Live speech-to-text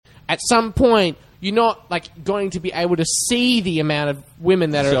at some point you're not like going to be able to see the amount of women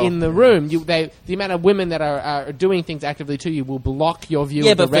that are in the room. The amount of women that are doing things actively to you will block your view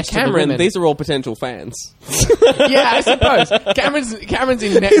of the rest of the women. Yeah, but for Cameron, these are all potential fans. Yeah, I suppose. Cameron's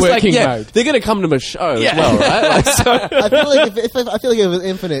in networking mode. They're going to come to my show as well, right? Like, so. I feel like if it was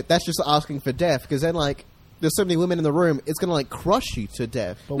infinite, that's just asking for death, because then like there's so many women in the room, it's going to like crush you to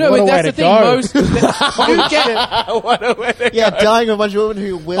death. But that's the thing. What a way to go. Dying of a bunch of women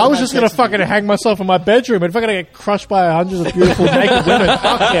who will. I was just going to fucking hang myself in my bedroom, and if I'm going to get crushed by hundreds of beautiful naked women,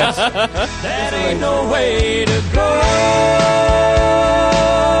 fuck yes. That ain't no way to go.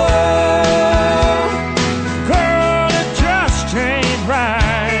 Girl, it just ain't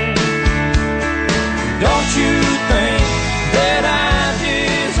right. Don't you think that I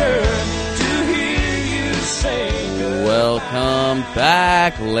deserve to hear you say Welcome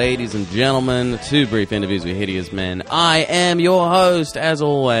back, ladies and gentlemen, to Brief Interviews with Hideous Men. I am your host, as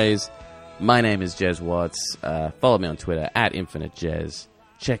always. My name is Jez Watts. Follow me on Twitter, @InfiniteJez.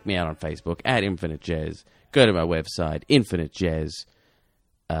 Check me out on Facebook, @InfiniteJez. Go to my website, InfiniteJez.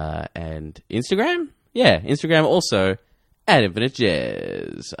 And Instagram? Yeah, Instagram also,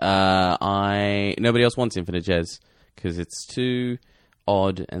 @InfiniteJez. Nobody else wants InfiniteJez, because it's too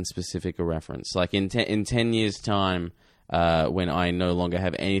odd and specific a reference. Like in 10 years' time, when I no longer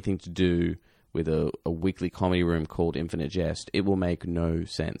have anything to do with a weekly comedy room called Infinite Jest, it will make no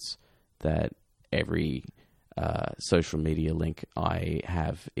sense that every social media link I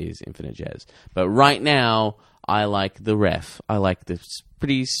have is Infinite Jazz. But right now, I like the ref. I like this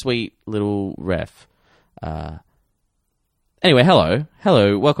pretty sweet little ref. Anyway, hello.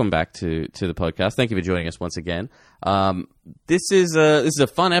 Welcome back to the podcast. Thank you for joining us once again. This is a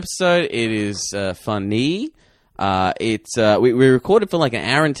fun episode. It is funny. We recorded for like an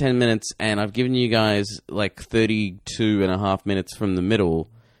hour and 10 minutes, and I've given you guys like 32 and a half minutes from the middle,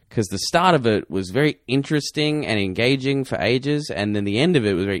 because the start of it was very interesting and engaging for ages, and then the end of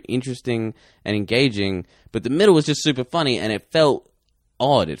it was very interesting and engaging, but the middle was just super funny, and it felt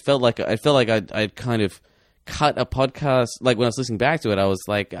odd. It felt like I'd kind of cut a podcast. Like when I was listening back to it, I was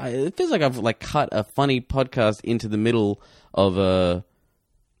like, it feels like I've like cut a funny podcast into the middle of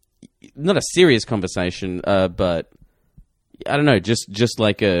not a serious conversation, but I don't know, just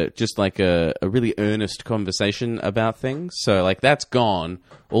like a really earnest conversation about things. So like that's gone.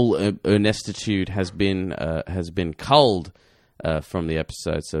 All earnestitude has been culled from the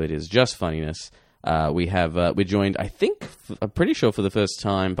episode. So it is just funniness. We're joined, I'm pretty sure for the first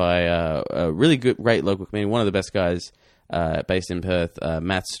time by a really great local comedian, one of the best guys based in Perth,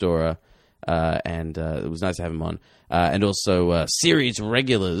 Matt Storer, and it was nice to have him on. And also series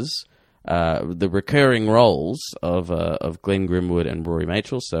regulars. The recurring roles of Glenn Grimwood and Rory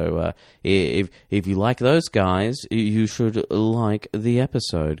Machel. So if you like those guys, you should like the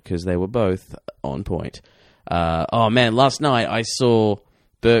episode, because they were both on point. Oh man, last night I saw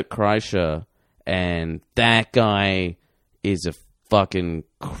Bert Kreischer, and that guy is a fucking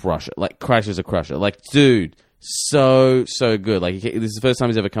crusher. Like Kreischer's a crusher. Like dude, so good. Like this is the first time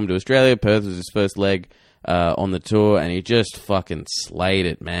he's ever come to Australia. Perth was his first leg on the tour, and he just fucking slayed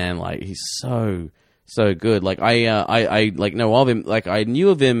it, man. Like he's so good. Like I like know of him. Like I knew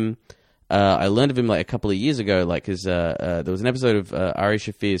of him. I learned of him like a couple of years ago. Like because there was an episode of Ari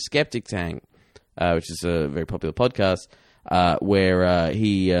Shafir's Skeptic Tank, which is a very popular podcast, where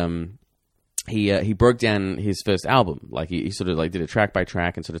he broke down his first album. Like he sort of like did it track by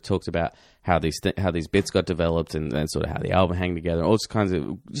track and sort of talked about how these bits got developed and sort of how the album hang together. All kinds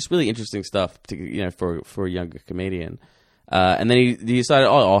of just really interesting stuff, for a younger comedian. And then he decided,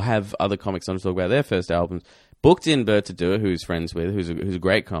 I'll have other comics on to talk about their first albums. Booked in Bert to do it, who he's friends with, who's a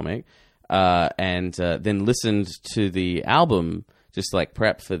great comic, and then listened to the album, just like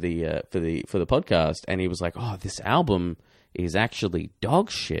prep for the podcast. And he was like, "Oh, this album is actually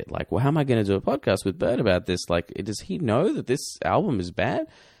dog shit. Like, well, how am I going to do a podcast with Bert about this? Like, does he know that this album is bad?"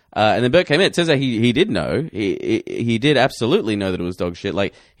 And then Bert came in. It turns out he did know. He did absolutely know that it was dog shit.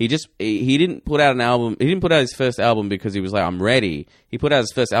 Like, he didn't put out an album. He didn't put out his first album because he was like, "I'm ready." He put out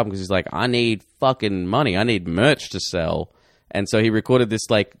his first album because he's like, "I need fucking money. I need merch to sell." And so he recorded this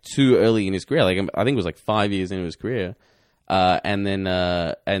like too early in his career. Like, I think it was like 5 years into his career. And then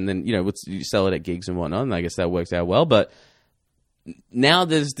you sell it at gigs and whatnot. And I guess that works out well. But now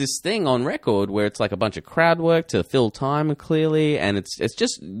there's this thing on record where it's like a bunch of crowd work to fill time clearly, and it's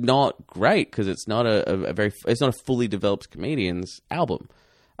just not great because it's not it's not a fully developed comedian's album.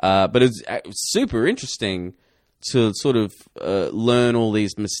 But it's super interesting to sort of learn all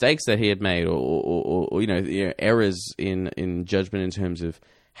these mistakes that he had made, or errors in judgment in terms of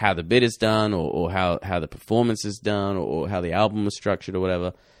how the bit is done, or how the performance is done, or how the album was structured, or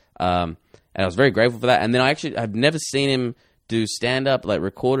whatever. And I was very grateful for that. And then I've never seen him do stand-up, like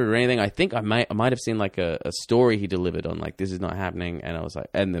recorded or anything. I think I might have seen like a story he delivered on like This Is Not Happening, and I was like,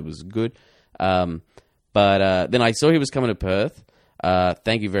 and it was good. But then I saw he was coming to Perth.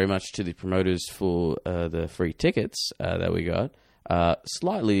 Thank you very much to the promoters for the free tickets that we got.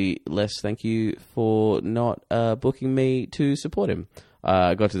 Slightly less thank you for not booking me to support him.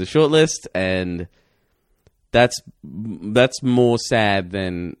 I got to the shortlist, and that's more sad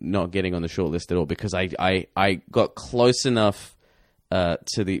than not getting on the shortlist at all, because I got close enough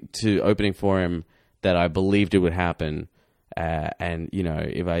to opening for him that I believed it would happen. And you know,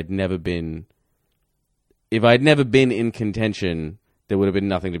 if I'd never been in contention, there would have been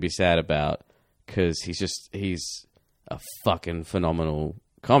nothing to be sad about, because he's a fucking phenomenal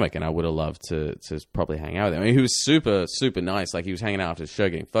comic, and I would have loved to probably hang out with him. I mean, he was super, super nice. Like, he was hanging out after the show,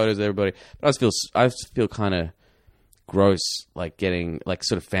 getting photos of everybody. But I feel kind of gross, like getting, like,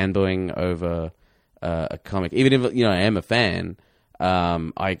 sort of fanboying over a comic. Even if, you know, I am a fan,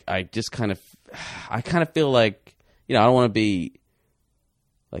 I just kind of feel like, you know, I don't want to be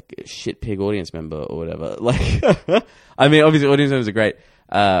like a shit pig audience member or whatever. Like, I mean, obviously audience members are great.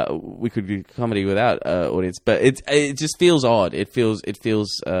 We could do comedy without audience, but it just feels odd. It feels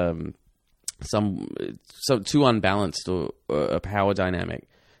some too unbalanced or a power dynamic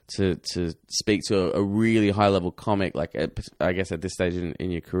to speak to a really high level comic, like I guess at this stage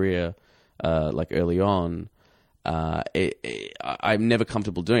in your career, like early on. I'm never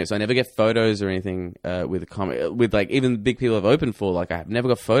comfortable doing it, so I never get photos or anything with a comic, with like even big people I've opened for. Like, I've never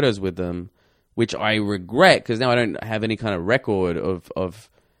got photos with them, which I regret, because now I don't have any kind of record of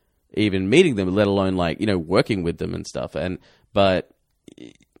even meeting them, let alone, like, you know, working with them and stuff. But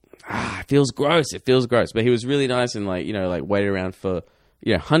it feels gross. It feels gross. But he was really nice, and, like, you know, like, waited around for,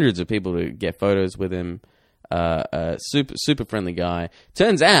 you know, hundreds of people to get photos with him. Super friendly guy.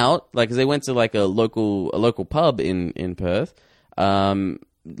 Turns out, like, because they went to like a local pub in Perth,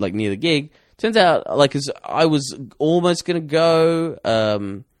 like near the gig. Turns out, like, because I was almost gonna go,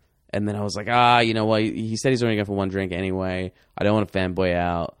 and then I was like, you know what? He said he's only going for one drink anyway. I don't want to fanboy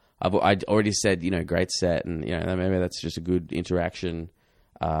out. I'd already said, you know, great set, and, you know, maybe that's just a good interaction.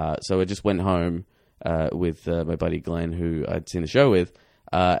 So I just went home with my buddy Glenn, who I'd seen the show with.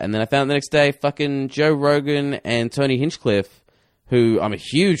 And then I found the next day fucking Joe Rogan and Tony Hinchcliffe, who I'm a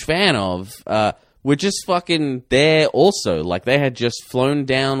huge fan of, were just fucking there also. Like, they had just flown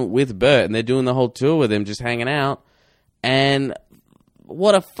down with Bert, and they're doing the whole tour with him, just hanging out. And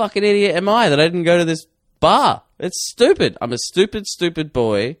what a fucking idiot am I that I didn't go to this bar? It's stupid. I'm a stupid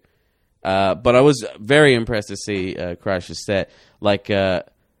boy. But I was very impressed to see Crash's set. Like, this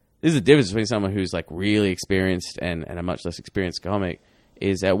is the difference between someone who's, like, really experienced and a much less experienced comic.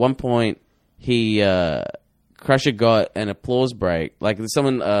 Is at one point Crusher got an applause break. Like,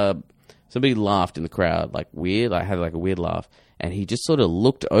 somebody laughed in the crowd, like weird. I had like a weird laugh, and he just sort of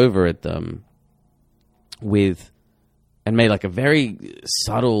looked over at them and made like a very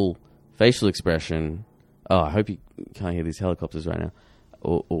subtle facial expression. Oh, I hope you can't hear these helicopters right now,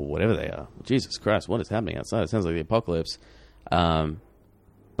 or whatever they are. Jesus Christ, what is happening outside? It sounds like the apocalypse.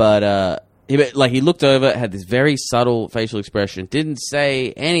 He looked over, had this very subtle facial expression, didn't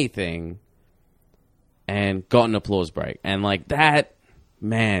say anything, and got an applause break. And, like, that,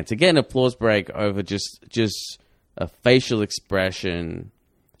 man, to get an applause break over just a facial expression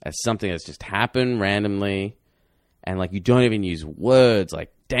as something that's just happened randomly, and, like, you don't even use words,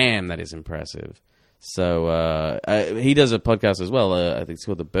 like, damn, that is impressive. So he does a podcast as well. I think it's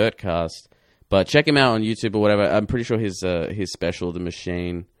called the Bertcast. But check him out on YouTube or whatever. I'm pretty sure his special, The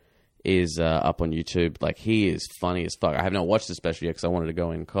Machine, is up on YouTube. Like, he is funny as fuck. I have not watched the special yet because I wanted to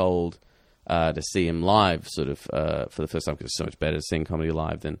go in cold to see him live, sort of, for the first time, because it's so much better seeing comedy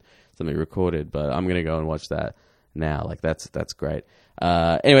live than something recorded. But I'm going to go and watch that now. Like, that's great.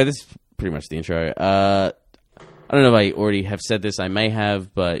 Anyway, this is pretty much the intro. I don't know if I already have said this. I may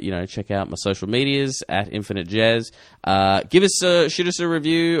have, but, you know, check out my social medias at Infinite Jazz. Shoot us a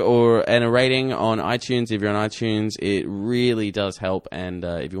review and a rating on iTunes. If you're on iTunes, it really does help. And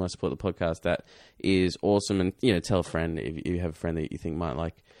if you want to support the podcast, that is awesome. And, you know, tell a friend if you have a friend that you think might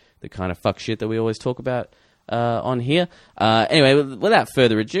like the kind of fuck shit that we always talk about on here. Anyway, without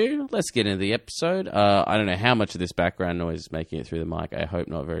further ado, let's get into the episode. I don't know how much of this background noise is making it through the mic. I hope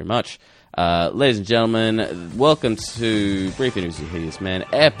not very much. Ladies and gentlemen, welcome to Brief Interviews with Hideous Man,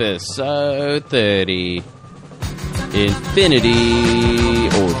 episode 30, Infinity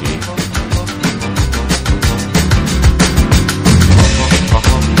Orgy.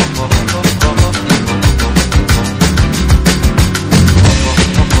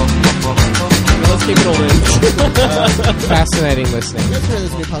 Let's keep it all in. Fascinating listening. That's where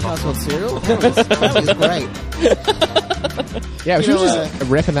this new podcast called Serial? That was great. Yeah, she You was know, just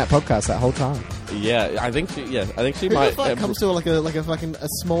repping that podcast that whole time. Yeah, I think she Who might. the fuck comes to like a fucking a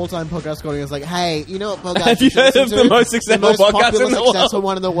small time podcast going and is like, hey, you know what podcast Have you should heard listen of to? the most successful most podcast popular, in the world? successful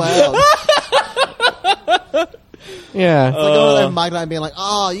one in the world. Yeah. Like all of them Mike and I being like,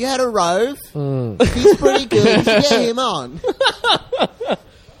 oh, you had a Rove. He's pretty good. You should get him on.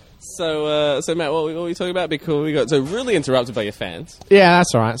 So Matt, what were we talking about? Because we got so really interrupted by your fans. Yeah,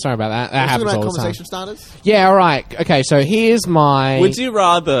 that's all right. Sorry about that. That Talking happens about all the time. conversation starters. Yeah, all right. Okay, so here's my... Would you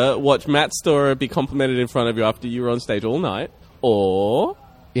rather watch Matt Storer be complimented in front of you after you were on stage all night, or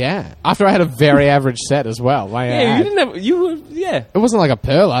Yeah. After I had a very average set as well. you didn't have It wasn't like a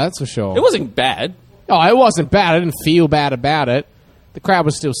perler, that's for sure. it wasn't bad. Oh, it wasn't bad. I didn't feel bad about it. The crowd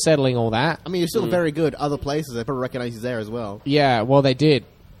was still settling all that. I mean, you're still very good. Other places, they probably recognize you there as well. Yeah, well, they did.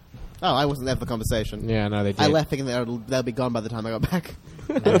 Oh, I wasn't there for the conversation. Yeah, no, they did. I left thinking they'll be gone by the time I got back.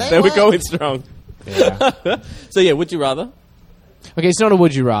 And They were weren't. going strong. Yeah. So yeah, would you rather? Okay, it's not a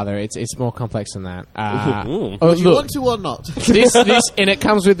would you rather. It's more complex than that. Ooh. Oh, Would you look, want to or not? this, and it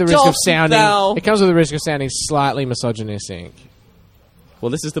comes with the risk of Dost sounding. thou- It comes with the risk of sounding slightly misogynistic. Well,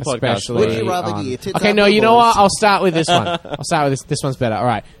 this is the podcast. Especially Would you rather on- get your tits Okay, out no, for you know boys? what? I'll start with this one. I'll start with this. This one's better. All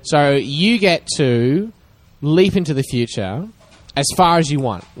right. So you get to leap into the future as far as you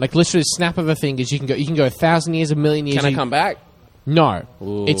want. Like literally, snap of a fingers, you can go. You can go 1,000 years, a million years. Can I come back? No.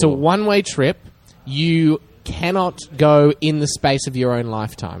 Ooh. It's a one-way trip. You cannot go in the space of your own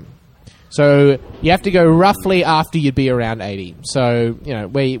lifetime. So you have to go roughly after you'd be around 80. So, you know,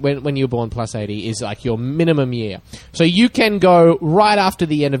 when you were born plus 80 is like your minimum year. So you can go right after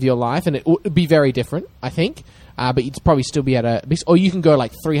the end of your life, and it would be very different, I think. But you'd probably still be at a... Or you can go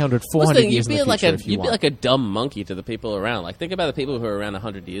like 300, 400 years in the future if you You'd want. be like a dumb monkey to the people around. Like, think about the people who were around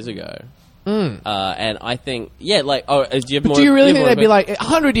 100 years ago. And I think, do you have But more... do you really have think more they'd be about- like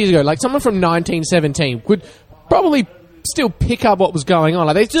 100 years ago? Like someone from 1917 would probably still pick up what was going on.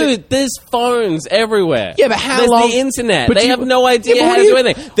 Like they Dude, there's phones everywhere. Yeah, but how there's long- the internet. but They you- have no idea Yeah, but how what to do do you-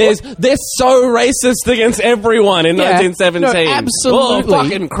 anything. They're so racist against everyone in Yeah. 1917. No, absolutely. Oh,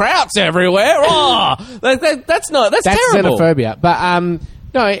 fucking krauts everywhere. Oh, that's terrible. xenophobia.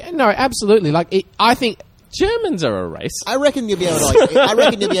 But no, absolutely. Like I think Germans are a race. I reckon you'll be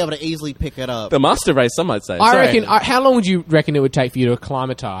able to. Easily pick it up. The master race, some might say. I Sorry. reckon. How long would you reckon it would take for you to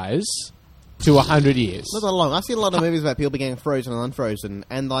acclimatize to 100 years? Not that long. I've seen a lot of movies about people being frozen and unfrozen,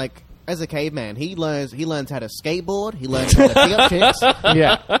 and like as a caveman, he learns how to skateboard. He learns how to pick up chicks.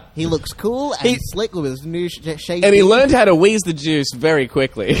 Yeah. He looks cool and slick with his new shape. And he learned how to wheeze the juice very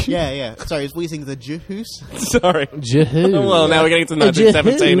quickly. Yeah. Sorry, he's wheezing the juice. Sorry. Jehu. Well, now we're getting to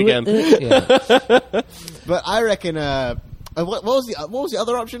 1917 again. Yeah. But I reckon. What was the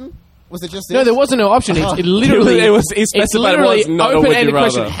other option? Was it just this? No, there wasn't no option. It literally He it's specified literally it was not a would you open-ended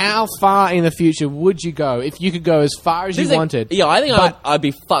question. rather. How far in the future would you go if you could go as far as you wanted? Yeah, I think But- I'd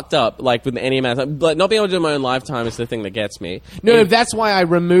be fucked up, like, with any amount of time. But not being able to do my own lifetime is the thing that gets me. No, If- that's why I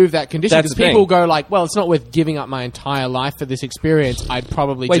removed that condition. That's Because the people thing. go like, well, it's not worth giving up my entire life for this experience. I'd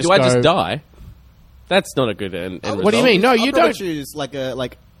probably Wait, just do I go... just die? That's not a good end What do you mean? No, you I'd probably don't. choose like.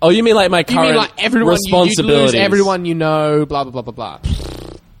 Oh, you mean like my You current mean like everyone, you'd responsibilities? lose everyone you know, blah, blah, blah, blah, blah.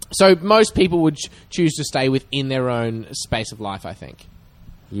 So most people would choose to stay within their own space of life, I think.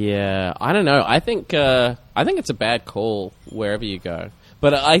 Yeah, I don't know. I think it's a bad call wherever you go.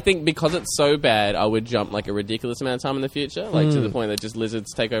 But I think because it's so bad, I would jump like a ridiculous amount of time in the future, like to the point that just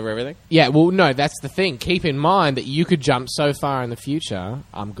lizards take over everything. Yeah, well, no, that's the thing. Keep in mind that you could jump so far in the future.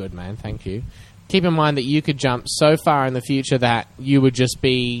 I'm good, man. Thank you. Keep in mind that you could jump so far in the future that you would just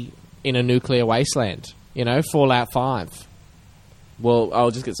be in a nuclear wasteland. You know, Fallout 5. Well,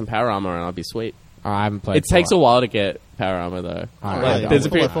 I'll just get some power armor and I'll be sweet. Oh, I haven't played It takes a Fallout. while to get power armor, though. All right, Right, there's a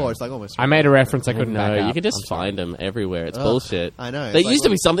Fallout period- 4, it's like almost. I made a reference I couldn't back No, up. you can just I'm sorry. find them everywhere. It's Ugh, bullshit. I know. They It's like used to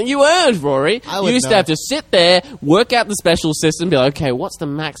be when- something you earned, Rory. I You would used to know. have to sit there, work out the special system, be like, okay, what's the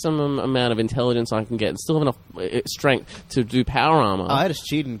maximum amount of intelligence I can get and still have enough strength to do power armor? I just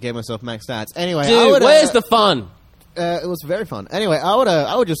cheated and gave myself max stats. Anyway, I Dude, would, where's the fun? It was very fun. Anyway,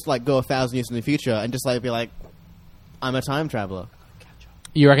 I would just like go 1,000 years in the future and just like be like, I'm a time traveler.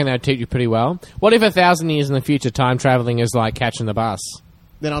 You reckon that would teach you pretty well? What if 1,000 years in the future time traveling is like catching the bus?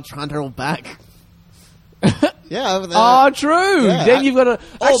 Then I'll try and travel back. Yeah. Oh, true. yeah. Then you've got to...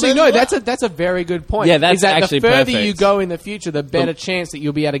 Actually, then no, yeah. that's a very good point. Yeah, that's is that actually the further perfect. you go in the future, the better chance that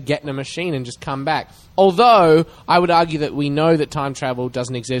you'll be able to get in a machine and just come back. Although, I would argue that we know that time travel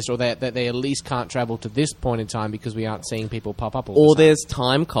doesn't exist, or that they at least can't travel to this point in time because we aren't seeing people pop up all Or the time. there's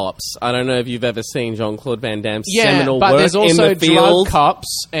time cops. I don't know if you've ever seen Jean-Claude Van Damme's Yeah, seminal but work there's also in the drug field.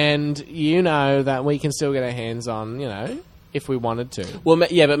 cops, and you know that we can still get our hands on, you know... if we wanted to. Well,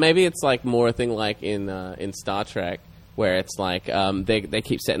 yeah, but maybe it's like more a thing like in Star Trek, where it's like they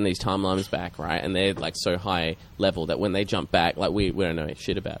keep setting these timelines back, right? And they're like so high level that when they jump back, like we don't know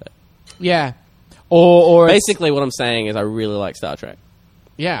shit about it. Yeah. Or Basically, what I'm saying is I really like Star Trek.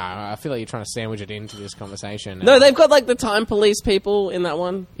 yeah, I feel like you're trying to sandwich it into this conversation. No, they've got like the time police people in that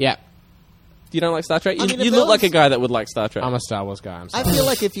one. Yeah. You don't like Star Trek? I mean, You if look there like a was- guy that would like Star Trek. I'm a Star Wars guy. I'm I sorry. feel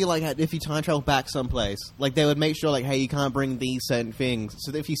like if you time travel back someplace, like they would make sure, like, hey, you can't bring these certain things.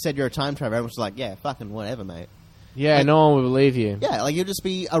 So that if you said you're a time traveler, everyone's like, yeah, fucking whatever, mate. Yeah, like- no one will believe you. Yeah, like you'd just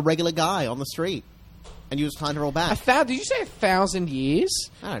be a regular guy on the street, and you just time travel back. Did you say 1,000 years?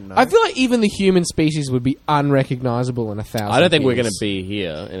 I don't know. I feel like even the human species would be unrecognizable in 1,000 I don't think we're years. going to be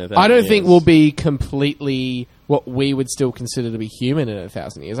here in 1,000 I don't think years. we'll be completely what we would still consider to be human in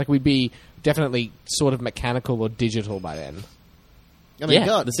 1,000 years. Like, we'd be definitely sort of mechanical or digital by then. I mean, Yeah,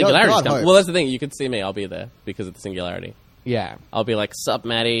 God, the singularity's God coming. hope. Well, that's the thing. You could see me. I'll be there because of the singularity. Yeah. I'll be like, sup,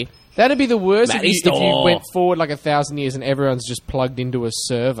 Maddie. That'd be the worst if Matty you Store. went forward like 1,000 years and everyone's just plugged into a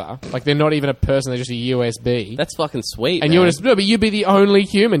server. Like, they're not even a person, they're just a USB. That's fucking sweet, and man. you're just, no, but you'd be the only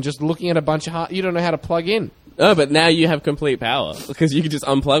human just looking at a bunch of you don't know how to plug in. Oh, but now you have complete power because you can just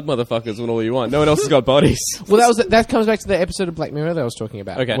unplug motherfuckers when all you want. No one else has got bodies. Well, that comes back to the episode of Black Mirror that I was talking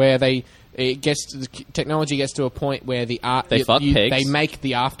about, Okay. where technology gets to a point where They fuck pigs. they make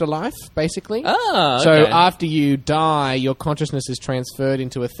the afterlife, basically. Ah, So okay. after you die, your consciousness is transferred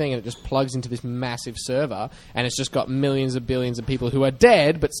into a thing, and it just plugs into this massive server, and it's just got millions of billions of people who are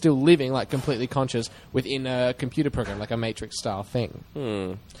dead but still living, like completely conscious, within a computer program, like a Matrix-style thing.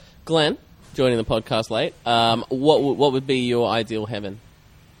 Glenn, joining the podcast late. What would be your ideal heaven?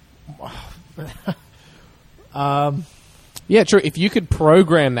 Yeah, true. If you could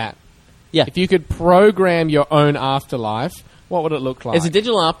program that, Yeah. if you could program your own afterlife, what would it look like? It's a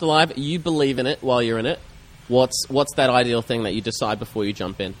digital afterlife. You believe in it while you're in it. What's that ideal thing that you decide before you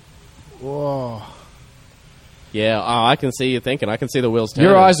jump in? Whoa. Yeah, I can see you thinking. I can see the wheels turning.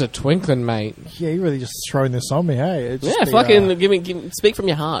 Your eyes are twinkling, mate. Yeah, you really just throwing this on me, hey? It's Yeah, just the, fucking give me speak from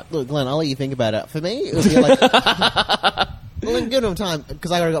your heart. Look, Glenn, I'll let you think about it. For me, it would be like... well, then give him time,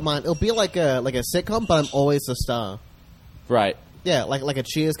 because I already got mine. It'll be like a sitcom, but I'm always the star. Right. Yeah, like a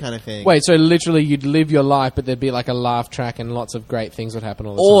Cheers kind of thing. Wait, so literally you'd live your life, but there'd be like a laugh track and lots of great things would happen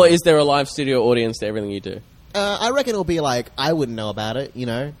all the Or time. is there a live studio audience to everything you do? I reckon it'll be like, I wouldn't know about it, you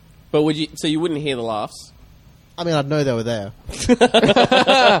know? But would you? So you wouldn't hear the laughs? I mean, I'd know they were there.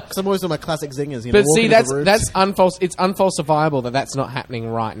 Because I'm always doing my classic zingers, you know? But see, walking into the that's rooms. it's unfalsifiable that that's not happening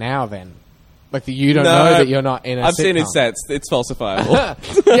right now. Then, like you don't know that you're not in a. I've seen his sitcom. sets. It's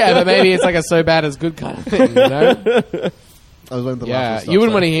falsifiable. Yeah, but maybe it's like a so bad as good kind of thing. You know? I was waiting for the laugh Yeah, to stop, you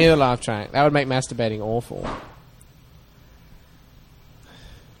wouldn't so. want to hear the laugh track. That would make masturbating awful.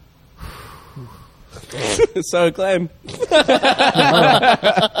 So Glenn,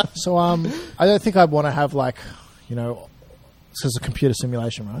 So, I don't think I'd want to have, like, you know, this is a computer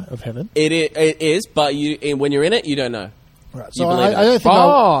simulation, right, of heaven. it is, but when you're in it, you don't know. Right. You So believe I it. don't think I'll,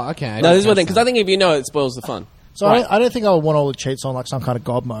 Oh, okay. No, this is one thing because I think if you know, it spoils the fun. so I don't think I would want all the cheats on like some kind of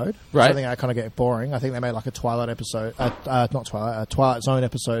god mode. Right. I think that kind of get boring. I think they made like a Twilight episode, not Twilight, a Twilight Zone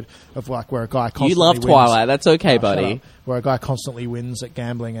episode of like where a guy constantly You love wins. Twilight. That's okay, Shut buddy. up. Where a guy constantly wins at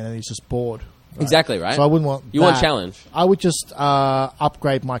gambling and then he's just bored. Right? Exactly right. So I wouldn't want. You want that. challenge. I would just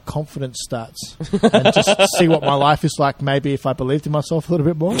upgrade my confidence stats and just see what my life is like. Maybe if I believed in myself a little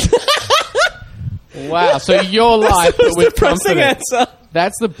bit more. Wow. So your life, but with Depressing confidence. answer.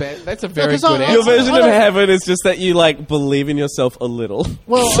 That's the best. That's a very 'cause I- good I- Your answer. version I of don't- heaven is just that you like believe in yourself a little.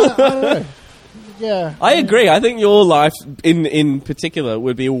 Well, I don't know. Yeah. I agree. I think your life in particular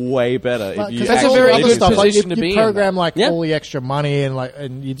would be way better Like, if you. 'cause That's a all very the other good stuff, like, position you, to be you in, program like Yeah. all the extra money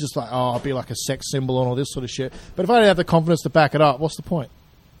and you just like, oh, I'll be like a sex symbol and all this sort of shit. But if I don't have the confidence to back it up, what's the point?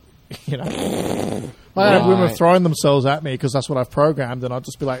 You know, I have women Right. throwing themselves at me because that's what I've programmed, and I'd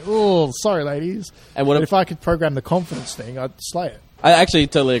just be like, oh, sorry, ladies. And what But if- if I could program the confidence thing, I'd slay it. I actually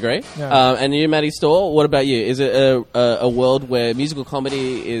totally agree. Yeah. And you, Maddie Storr, what about you? Is it a world where musical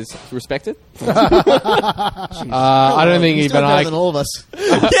comedy is respected? I don't think He's even still better I. than all of us.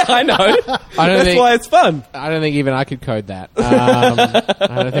 Yeah, I know. That's think- why it's fun. I don't think even I could code that.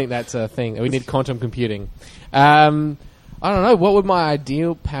 I don't think that's a thing. We need quantum computing. I don't know. What would my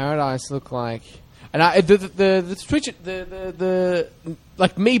ideal paradise look like? And the switch, the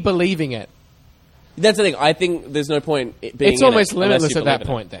like me believing it. That's the thing. I think there's no point being. It's in almost it unless limitless you at that believe in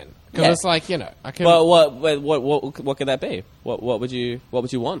it. point. Then because Yeah. it's like I can. Well, what could that be? What would you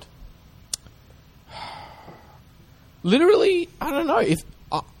want?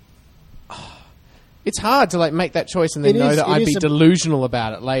 it's hard to like make that choice and then It know is- that it I'd is be a- delusional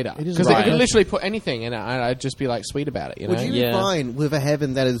about it later. It is Because a I could right. literally put anything in it and I'd just be like sweet about it, you know? Would you Yeah. be fine with a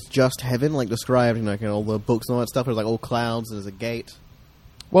heaven that is just heaven, like described in like all the books and all that stuff? There's like all clouds and there's a gate,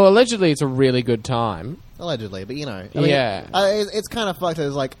 Well, allegedly it's a really good time. allegedly. But you know, Yeah. it's kind of fucked.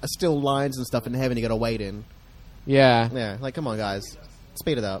 There's like still lines and stuff in heaven you got to wait in. Yeah. Yeah, like come on, guys,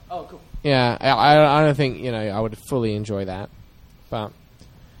 speed it up. Yeah, I don't think, you know, I would fully enjoy that. But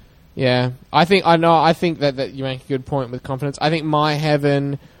yeah, I think that you make a good point with confidence. I think my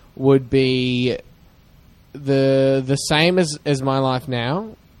heaven would be the same as my life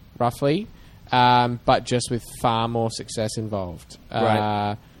now, roughly, but just with far more success involved.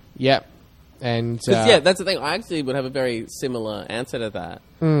 Right. Yep. And 'Cause, yeah, that's the thing. I actually would have a very similar answer to that.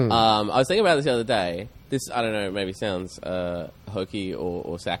 I was thinking about this the other day. This, I don't know, maybe sounds hokey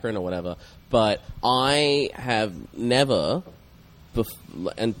or saccharine or whatever, but I have never,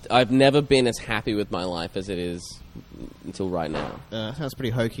 and I've never been as happy with my life as it is until right now. Sounds pretty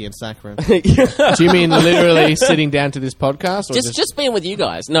hokey and saccharine. do you mean literally sitting down to this podcast, or Just being with you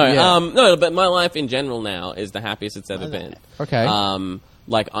guys. No, Yeah. no, but my life in general now is the happiest it's ever been. Okay.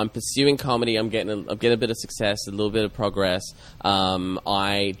 Like I'm pursuing comedy. I'm getting a bit of success, a little bit of progress.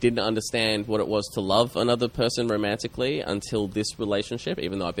 I didn't understand what it was to love another person romantically until this relationship.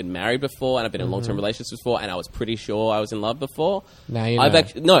 Even though I've been married before and I've been in long-term relationships before, and I was pretty sure I was in love before. Now you I've know.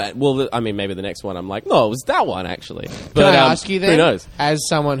 actually no. Well, I mean, maybe the next one I'm like, no, it was that one actually. But Can I ask you then? Who knows? As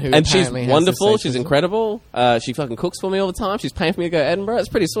someone who And she's apparently has the wonderful. same She's incredible. She fucking cooks for me all the time. She's paying for me to go to Edinburgh. It's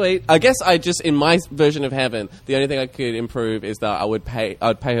pretty sweet. I guess I just, in my version of heaven, the only thing I could improve is that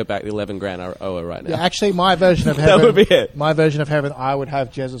I'd pay her back the 11 grand I owe her right now. Yeah, actually, my version of heaven. would be it. My version of heaven, I would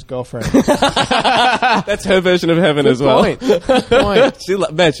have Jez's girlfriend. That's her version of heaven as well. point. Good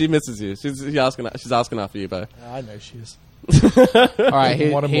point. She misses you. She's asking after you, bro. I know she is. All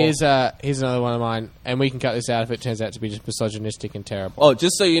right, What a here's another one of mine, and we can cut this out if it turns out to be just misogynistic and terrible. Oh,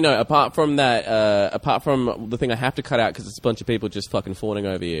 just so you know, apart from that, apart from the thing I have to cut out because it's a bunch of people just fucking fawning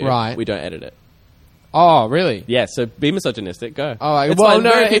over you, Right. we don't edit it. Oh, really? Yeah, so be misogynistic. Go. Oh, It's well, fine.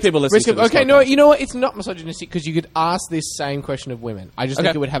 no. Very few it's people listen risk to of- this okay, no, podcast. you know what? It's not misogynistic because you could ask this same question of women. I just think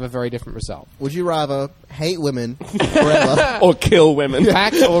Okay. it would have a very different result. Would you rather hate women forever? Or kill women.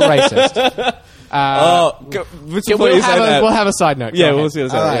 Fact or racist? We'll have a side note. Yeah, Go we'll ahead. see.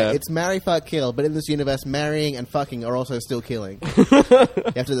 All right, Yeah. it's marry, fuck, kill, but in this universe, marrying and fucking are also still killing. You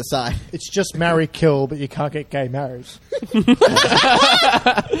have to decide. It's just marry, kill, but you can't get gay marriage.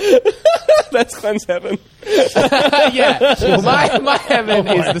 That's Glenn's heaven. Yeah, my heaven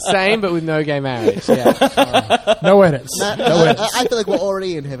is the same, but with no gay marriage. Yeah, No edits. Matt, No I edits. feel like we're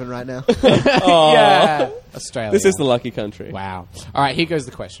already in heaven right now. yeah. Australia. This is the lucky country. Wow. All right, here goes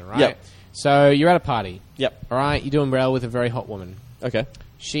the question. Right. Yep. So you're at a party. Yep. All right, you're doing well with a very hot woman. Okay.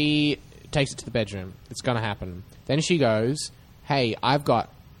 She takes it to the bedroom. It's going to happen. Then she goes, "Hey, I've got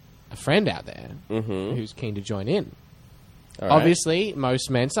a friend out there who's keen to join in." All right. Obviously, most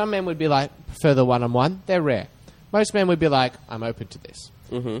men, some men would be like, prefer the one-on-one. They're rare. Most men would be like, I'm open to this.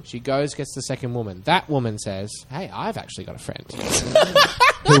 She goes, gets the second woman. That woman says, hey, I've actually got a friend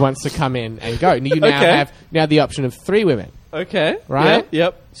who wants to come in and go. You now Okay. have the option of 3 women, Okay. right?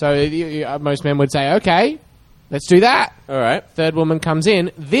 Yep. So most men would say, okay, let's do that. All right. Third woman comes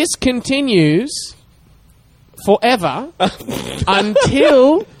in. This continues forever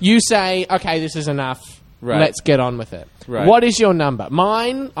until you say, okay, this is enough. Right. Let's get on with it. Right. What is your number?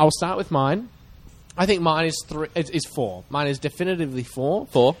 Mine, I'll start with mine. I think mine is 3. Is 4. Mine is definitively 4.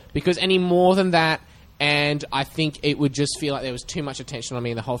 4. Because any more than that, and I think it would just feel like there was too much attention on me,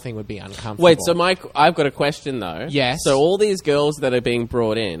 and the whole thing would be uncomfortable. Wait, so Mike, I've got a question though. Yes. So all these girls that are being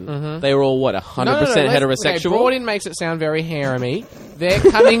brought in, they were all what, 100% no, heterosexual? Okay, brought in makes it sound very harem-y. They're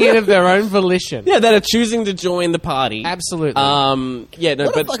coming in of their own volition. Yeah, that are choosing to join the party. Absolutely. Yeah, no,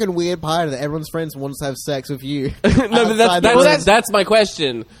 What but a fucking weird party that everyone's friends wants to have sex with you. no, but outside the room. that's my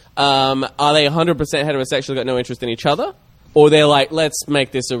question. Are they 100% heterosexual, got no interest in each other, or they're like, let's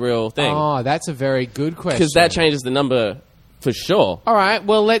make this a real thing? Oh, that's a very good question. Because that changes the number for sure. All right,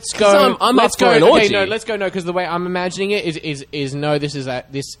 well, let's go. 'Cause I'm let's up for go. an Okay, orgy. no, let's go. No, because the way I'm imagining it is no. This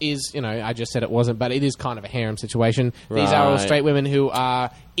is you know, I just said it wasn't, but it is kind of a harem situation. These are all Right. straight women who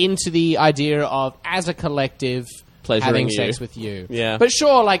are into the idea of, as a collective, Pleasuring having you. sex with you. Yeah. but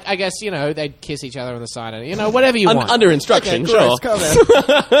sure, like I guess they'd kiss each other on the side, and whatever you want. Under Okay, instruction, gross, sure. come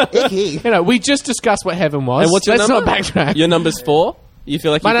on. Icky. We just discussed what heaven was. And what's your Let's number? not backtrack. Your number's 4? You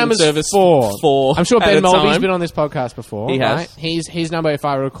feel like My you can number's service 4. 4 I'm sure at Ben a Mulvey's time? been on this podcast before. He has. Right? His number, if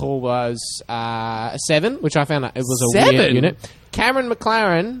I recall, was 7, which I found out it was a 7? weird unit. Cameron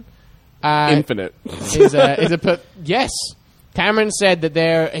McLaren Infinite. is a yes. Cameron said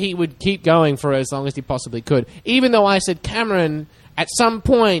that he would keep going for as long as he possibly could. Even though I said, Cameron, at some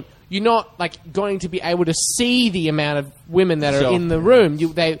point, you're not like going to be able to see the amount of women that are in the room.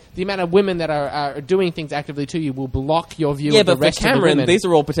 The amount of women that are doing things actively to you will block your view of the rest for Cameron, of the women. these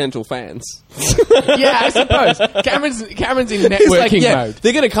are all potential fans. Yeah, I suppose. Cameron's in He's networking like, mode.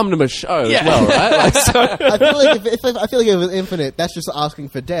 they're going to come to my show as well, right? Like, so. I feel like if it was infinite, that's just asking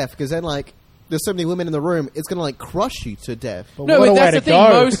for death. Because then, like, there's so many women in the room, it's gonna like crush you to death. No, What but a that's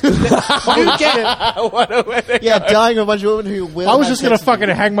way the to thing. go. You get Yeah, dying of a bunch of women who will. I was have just going to sex with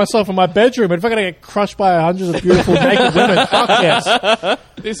fucking hang myself in my bedroom, and if I'm going to get crushed by hundreds of beautiful naked women, fuck yes.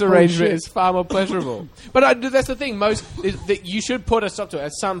 this arrangement shit. is far more pleasurable. But that's the thing. That you should put a stop to it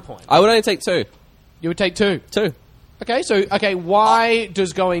at some point. I would only take 2. You would take 2. 2. Okay, why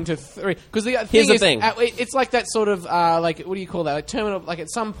does going to 3? Because the Here's the thing thing. It's like that sort of like, what do you call that? Like terminal. Like at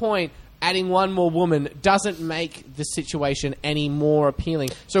some point, adding one more woman doesn't make the situation any more appealing.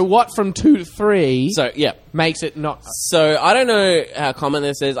 So what from 2 to 3 So, yeah. makes it not? So, I don't know how common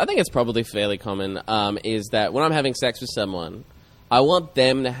this is. I think it's probably fairly common, is that when I'm having sex with someone, I want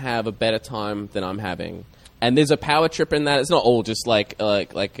them to have a better time than I'm having. And there's a power trip in that. It's not all just like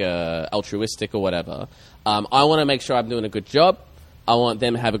altruistic or whatever. I want to make sure I'm doing a good job. I want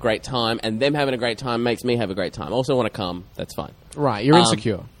them to have a great time, and them having a great time makes me have a great time. I also want to come. That's fine. Right, you're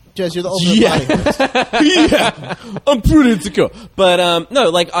insecure. Jez, you're the ultimate party. Yeah, I'm pretty insecure. But no,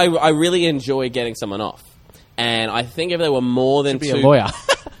 like I really enjoy getting someone off, and I think if there were more than Be 2, a lawyer.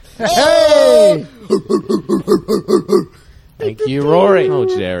 Hey! Thank you, Rory. Oh,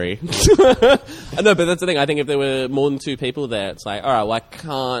 Jerry. No, but that's the thing. I think if there were more than 2 people there, it's like, all right,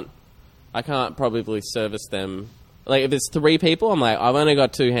 well, I can't probably service them. Like if there's 3 people, I'm like, I've only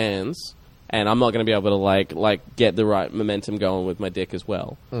got 2 hands. And I'm not going to be able to like get the right momentum going with my dick as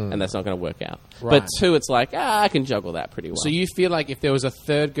well, and that's not going to work out. Right. But 2, it's like I can juggle that pretty well. So you feel like if there was a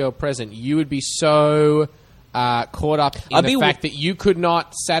third girl present, you would be so caught up in I'd the be fact that you could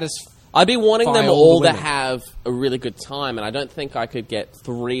not satisfy. I'd be wanting them all all the to women. have a really good time, and I don't think I could get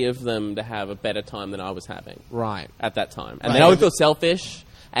 3 of them to have a better time than I was having Right. at that time. And Right. then I would feel selfish,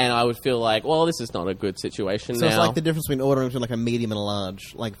 and I would feel like, well, this is not a good situation So now. it's like the difference between ordering between like a medium and a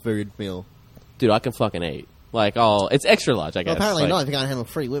large like food meal. Dude, I can fucking eat. Like, oh, it's extra large, I Well, guess. apparently Like- not if you can't handle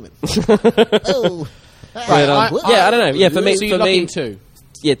 3 women. Oh. But, yeah, I don't know. Yeah, for me, So you for lock me, in 2.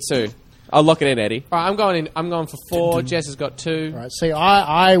 yeah, 2. I'll lock it in, Eddie. All right, I'm going for 4. Jess has got 2. Right, see,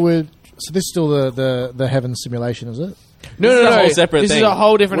 I would... So this is still the heaven simulation, is it? No, This is a whole no. separate This thing. is a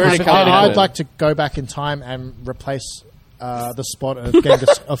whole different. We're in a hypothetical. company. I'd like to go back in time and replace the spot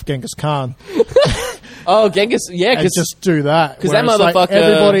of Genghis Khan. Oh, Genghis, yeah, And because just do that. 'cause that Where it's like motherfucker-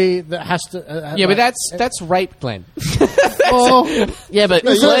 everybody that has to... Yeah, but that's rape, Glenn. Well, yeah, but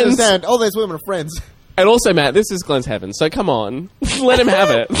No, you don't Glenn's, understand. All those women are friends. and also Matt, this is Glenn's heaven, so come on, let him have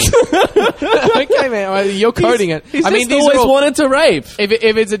it. Okay, man. Well, you're coding it. He's I mean, just these always are all, wanted to rape. if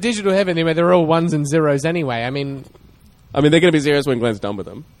it's a digital heaven, they're all 1s and 0s anyway. I mean, I mean, they're going to be 0s when Glenn's done with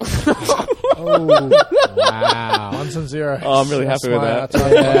them. wow. 1s and 0s. Oh, I'm really happy with that.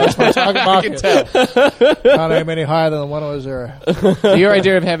 That's my target market. Can't aim any higher than 1 or 0. Your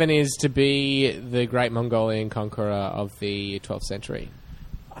idea of heaven is to be the great Mongolian conqueror of the 12th century.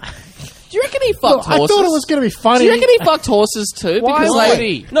 Do you reckon he fucked I horses? thought it was going to be Do funny. you reckon he fucked horses too? Why Because would like,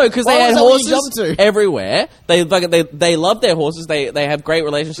 he? no, because Why they had was that what you horses jumped to? everywhere. They love their horses. They have great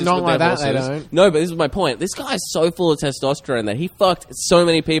relationships Not with like their that, they horses. don't. No, but this is my point. This guy's so full of testosterone that he fucked so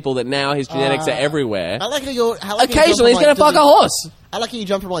many people that now his genetics are everywhere. I like how you're. How like how you Occasionally, he's jump going to from, fuck a horse. I like how you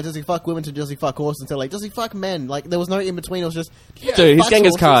jump from like does he fuck women to does he fuck horses until like does he fuck men? Like there was no in between. It was just Dude, he's fucks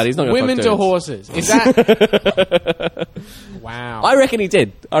Genghis horses. Khan. He's not going Women fuck to dudes. horses. Is that? Wow. I reckon he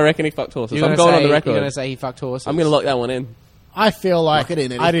did. I reckon he fucked horses. You're I'm gonna going on say- the record. You're going to say he fucked horses. I'm going to lock that one in. I feel like Lock it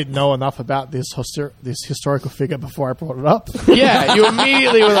in, Eddie. I didn't know enough about this historical figure before I brought it up. Yeah, you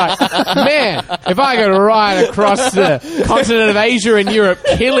immediately were like, man, if I could ride across the continent of Asia and Europe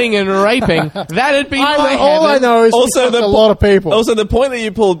killing and raping, that'd be my all I heaven. know is Also, also the a lot of people. Also, the point that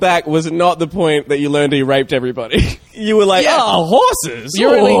you pulled back was not the point that you learned he raped everybody. You were like, Yeah. oh, horses. You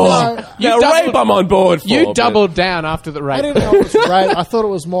really Oh. know. Now, You doubled- rape I'm on board for. You but- doubled down after the I rape. didn't know it was rape. I thought it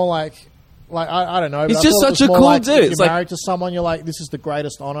was more like I don't know. He's but I just thought it such was a more cool like dude. If It's you're like- married to someone, you're like, this is the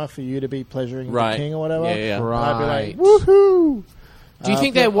greatest honor for you to be pleasuring Right. the king or whatever. Yeah, yeah. And Right. I'd be like, woohoo! Do you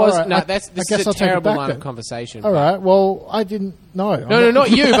think but there was... all right, No, I this guess is a I'll take it terrible back line then. of conversation. All right. Well, I didn't know. No, not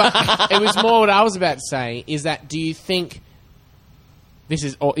you, but it was more what I was about to say, is that do you think... This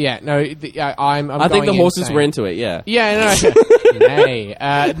is... Oh, yeah, no, I'm I think the going horses insane. were into it, yeah. Yeah, no. Nay.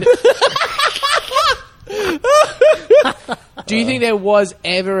 Do you think there was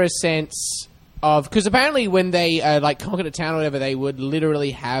ever a sense of because apparently when they like conquered a town or whatever, they would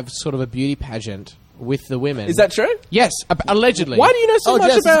literally have sort of a beauty pageant with the women. Is that true? Yes, allegedly. Why do you know so much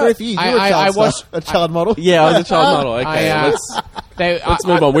Jess, it's about? great for you. You're I a child watched- star, a child model. Yeah, I was a child model. Okay, let's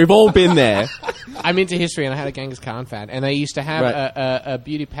move on. We've all been there. I'm into history, and I had a Genghis Khan fan, and they used to have Right. a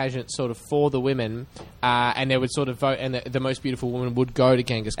beauty pageant sort of for the women, and they would sort of vote, and the most beautiful woman would go to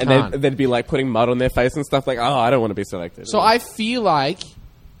Genghis And Khan. they'd be like putting mud on their face and stuff like, oh, I don't want to be selected. So I feel like,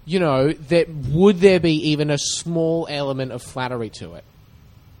 you know, that would there be even a small element of flattery to it?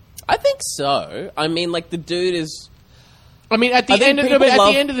 I think so. I mean, like the dude is. I mean, at the I think end of people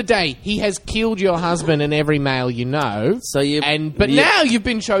love- the end of the day, he has killed your husband and every male you know. So you, But now you've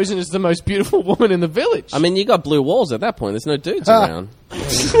been chosen as the most beautiful woman in the village. I mean, you got blue walls at that point. There's no dudes around.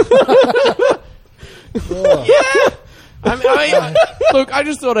 Look, I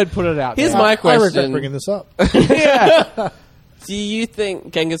just thought I'd put it out Here's there. my I regret question: bringing this up. do you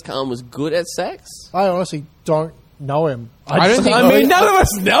think Genghis Khan was good at sex? I honestly don't know him. I don't think- I mean, none of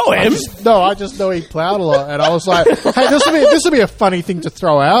us know him. No, I just know he plowed a lot, and I was like, "Hey, this will be a funny thing to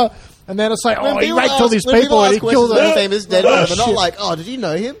throw out." And then it's like, "Oh, he raped all these people, and he killed the them." famous dead one. They're not like, oh, did you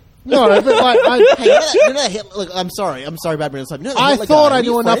know him? No, but like, Hey, you know Hitler? Look, I'm sorry, Bad Brain. Like, no, I Hitler thought guy, I were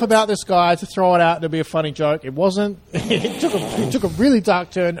knew you enough friends? about this guy to throw it out to be a funny joke. It wasn't. It took a really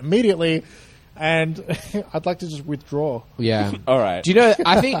dark turn immediately, and I'd like to just withdraw. Yeah. All right. Do you know?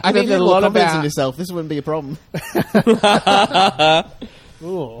 I think If you that a had more lot confidence in about. yourself, this wouldn't be a problem.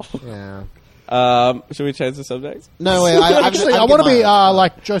 Ooh. Yeah. Should we change the subject? No way. Actually, I want to be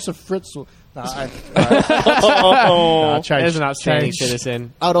like Joseph Fritzl. No, There's an outstanding change.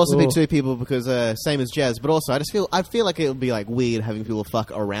 citizen. I would also Ooh. be two people because same as Jazz, but also I feel like it would be like weird having people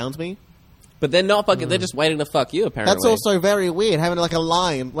fuck around me. But they're not fucking. They're just waiting to fuck you. Apparently, That's also very weird having like a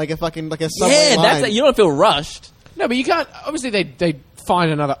line, like a fucking like a subway yeah. line. That's you don't feel rushed. No, but you can't. Obviously, they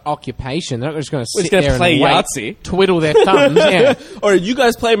find another occupation. They're not just going to We're sit just gonna there play and wait, Yahtzee. twiddle their thumbs. Yeah. Or you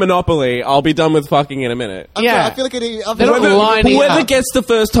guys play Monopoly. I'll be done with fucking in a minute. Yeah. I feel like They're not lining Whoever up. gets the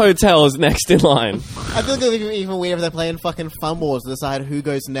first hotel is next in line. I feel like it'd be even weird if they're playing fucking Fun Wars to decide who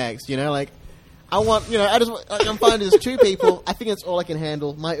goes next. You know, like I want. You know, I'm fine. There's two people. I think that's all I can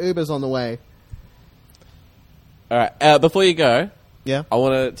handle. My Uber's on the way. All right. Before you go, Yeah, I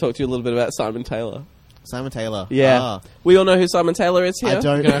want to talk to you a little bit about Simon Taylor. Simon Taylor. Yeah. Ah. We all know who Simon Taylor is here. I You're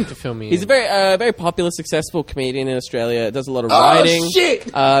don't. going to have to fill me He's a in. very popular, successful comedian in Australia. Does a lot of writing. shit!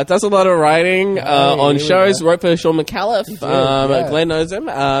 Does a lot of writing on here we shows. go. Wrote for Sean McAuliffe. yeah. Glenn knows him.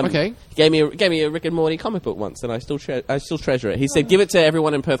 Okay. Gave me a Rick and Morty comic book once, and I still treasure it. He said, "Give it to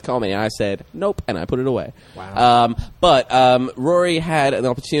everyone in Perth Comedy." I said, "Nope," and I put it away. Wow. But Rory had an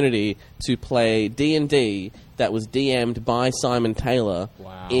opportunity to play D&D that was DM'd by Simon Taylor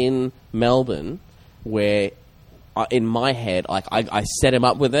Wow. in Melbourne, where. In my head, like I set him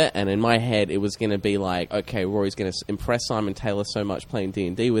up with it, and in my head, it was going to be like, okay, Rory's going to impress Simon Taylor so much playing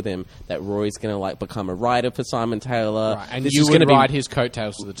D&D with him that Rory's going to like become a writer for Simon Taylor. Right, and This you is would gonna ride his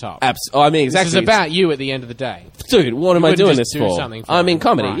coattails to the top. I mean, exactly. This is about you at the end of the day. Dude, what am I wouldn't doing just this do for? something for I mean, him.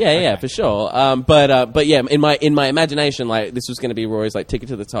 comedy. Right, Yeah, okay. for sure. But yeah, in my imagination, like this was going to be Rory's like ticket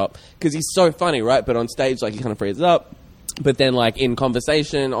to the top because he's so funny, right? But on stage, like he kind of freezes up. But then, like in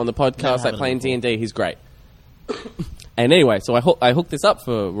conversation on the podcast, like happened playing before. D&D, he's great. And anyway, so I hooked this up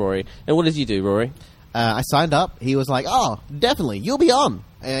for Rory. And what did you do, Rory? I signed up. He was like, "Oh, definitely, you'll be on."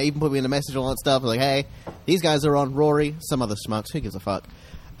 And even put me in a message and all that stuff. Like, "Hey, these guys are on." Rory, some other schmucks. Who gives a fuck?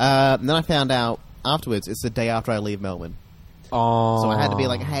 And then I found out afterwards. It's the day after I leave Melbourne, Oh. so I had to be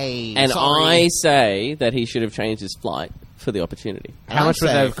like, "Hey." And sorry. I say that he should have changed his flight for the opportunity. How much would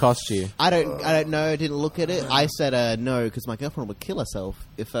I that say- have cost you? I don't know. I didn't look at it. I said no because my girlfriend would kill herself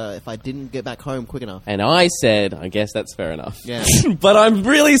if I didn't get back home quick enough. And I said, I guess that's fair enough. Yeah. But I'm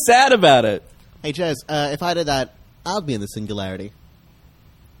really sad about it. Hey, Jez, if I did that, I'd be in the singularity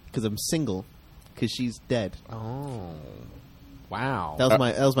because I'm single because she's dead. Oh. Wow. That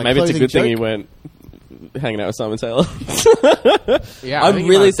was my. Maybe it's a closing good thing joke. you weren't hanging out with Simon Taylor. Yeah, I I'm think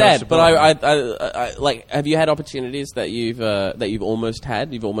you might really have sad, dodged a but bullet. I like. Have you had opportunities that you've almost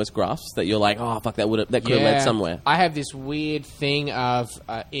had, you've almost grasped that you're like, oh fuck, that could have led somewhere. I have this weird thing of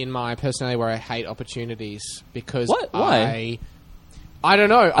in my personality where I hate opportunities because What? Why? I don't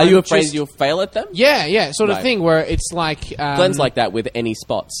know. Are you afraid you'll fail at them? Yeah, sort of Right. thing where it's like Glenn's like that with any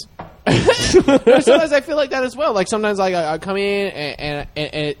spots. sometimes I feel like that as well. Like sometimes I come in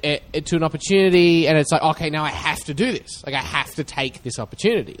and to an opportunity and it's like, okay, now I have to do this. Like I have to take this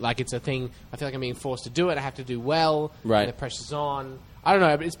opportunity. Like it's a thing. I feel like I'm being forced to do it. I have to do well. Right. The pressure's on. I don't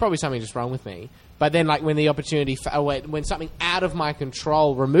know, but it's probably something just wrong with me. But then, like when the opportunity, when something out of my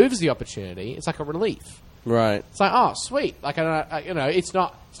control removes the opportunity, it's like a relief. Right. It's like, oh, sweet. Like, it's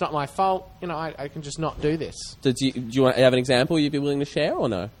not my fault. I can just not do this. So do you want to have an example you'd be willing to share or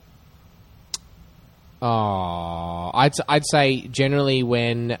no? Oh, I'd say generally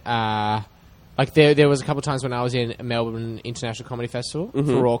when, like there was a couple of times when I was in Melbourne International Comedy Festival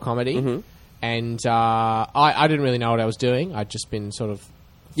for Raw Comedy, and I didn't really know what I was doing. I'd just been sort of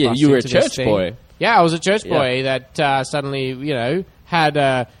You were a into this church thing. boy. Yeah, I was a church boy that suddenly had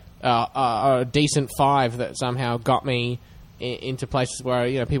a decent 5 that somehow got me into places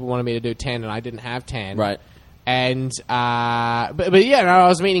where people wanted me to do 10 and I didn't have 10. Right. And but yeah, I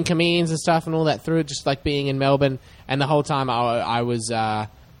was meeting comedians and stuff and all that through just like being in Melbourne, and the whole time I was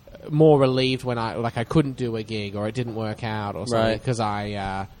more relieved when I couldn't do a gig or it didn't work out or something, because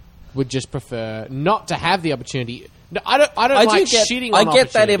I would just prefer not to have the opportunity. No, I don't like shitting on I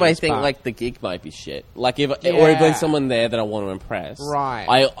get that if I opportunities, think but- like the gig might be shit. Like or if there's someone there that I want to impress. Right.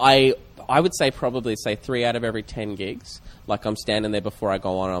 I would say probably 3 out of every 10 gigs. Like I'm standing there before I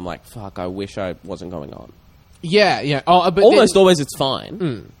go on and I'm like, fuck, I wish I wasn't going on. Yeah. Oh, but Almost always it's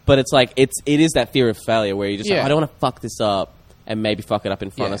fine, but it's like it is that fear of failure where you just like, I don't want to fuck this up and maybe fuck it up in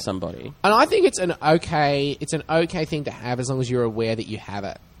front of somebody. And I think it's an okay thing to have as long as you're aware that you have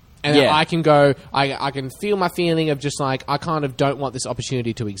it. And Yeah. I can go, I can feel my feeling of just like, I kind of don't want this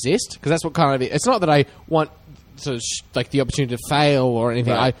opportunity to exist, because that's what kind of it's not that I want to like the opportunity to fail or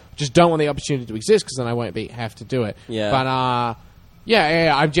anything. Right. I just don't want the opportunity to exist because then I won't have to do it. Yeah. But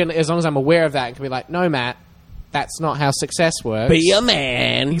I'm generally, as long as I'm aware of that, and can be like, no, Matt, that's not how success works. Be a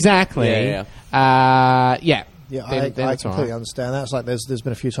man. Exactly. Yeah. Yeah, then I it's all completely right. understand that. It's like there's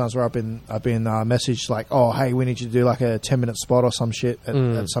been a few times where I've been messaged like, oh, hey, we need you to do like a 10-minute spot or some shit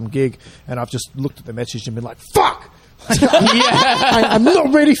at some gig, and I've just looked at the message and been like, fuck. I'm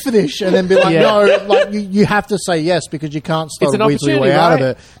not ready for this, and then be like, no, like you have to say yes because you can't It's start an weasel your way opportunity, out of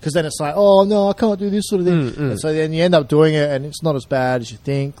right? it, because then it's like, oh no, I can't do this sort of thing, and so then you end up doing it, and it's not as bad as you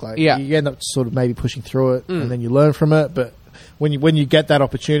think. Like you end up sort of maybe pushing through it, and then you learn from it, but. When you get that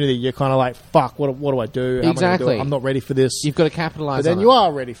opportunity, you're kind of like, fuck, what do I do? How am I gonna do Exactly. it? I'm not ready for this. You've got to capitalize But then on you it.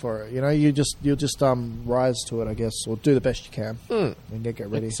 are ready for it. You'll just rise to it, I guess, or do the best you can and get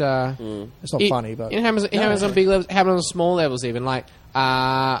ready. It's, It's not funny, but it happens on big levels. It happens on small levels even. Like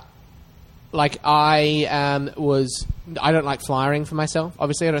I don't like flying for myself.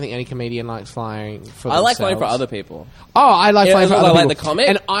 Obviously, I don't think any comedian likes flying for I like flying for themselves. other people. Oh, I like flying for I other like people. the comic,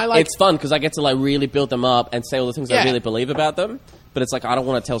 and I like it's fun because I get to like really build them up and say all the things I Yeah. really believe about them. But it's like I don't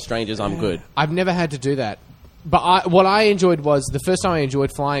want to tell strangers I'm good. I've never had to do that. But what I enjoyed was the first time I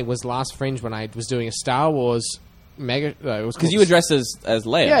enjoyed flying was last Fringe when I was doing a Star Wars mega. Because you were dressed as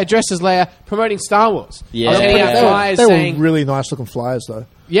Leia. Yeah, dressed as Leia, promoting Star Wars. Yeah. I was handing out Yeah. flyers they saying, were really nice looking flyers, though.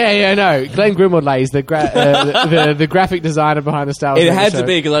 no. Glenn Grimwood is the the graphic designer behind the Star Wars. It mega had show. to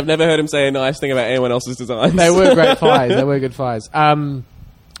be because I've never heard him say a nice thing about anyone else's designs. They were great flyers. They were good flyers.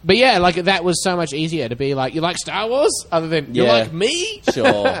 But yeah, like that was so much easier to be like, you like Star Wars, other than you Yeah. like me.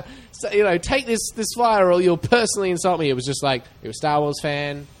 Sure. So take this flyer, or you'll personally insult me. It was just like you're a Star Wars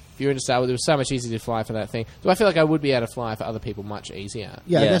fan. If you're into Star Wars, it was so much easier to fly for that thing. So I feel like I would be able to fly for other people much easier.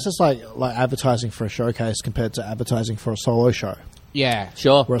 Yeah, I Yeah. guess it's like advertising for a showcase compared to advertising for a solo show. Yeah,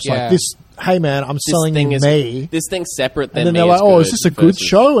 Sure. Where it's Yeah. like this, hey man, I'm selling you me. This thing's separate than And then me they're like, is "Oh, good is this a good versus-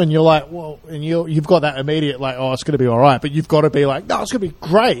 show?" And you're like, "Well," and you've got that immediate like, "Oh, it's going to be all right," but you've got to be like, "No, it's going to be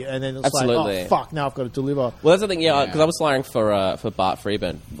great." And then it's Absolutely. like, "Oh, fuck! Now I've got to deliver." Well, that's the thing, yeah, because I was flying for Bart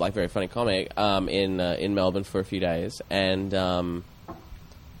Freeman, like very funny comic, in Melbourne for a few days, and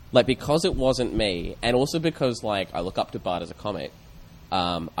like because it wasn't me, and also because like I look up to Bart as a comic,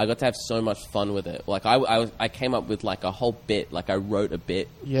 I got to have so much fun with it. Like I came up with like a whole bit, like I wrote a bit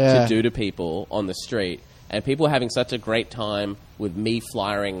Yeah. to do to people on the street, and people were having such a great time with me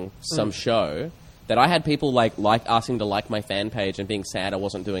flying some show. That I had people like asking to like my fan page and being sad I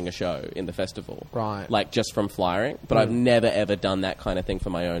wasn't doing a show in the festival, Right. Like just from flying. But I've never ever done that kind of thing for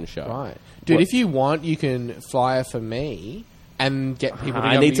my own show. right, dude. If you want, you can flyer for me and get people. To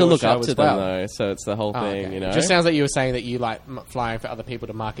I go need to to your look show up as to well. them though, so it's the whole Oh, thing, okay. you know. It just sounds like you were saying that you like flying for other people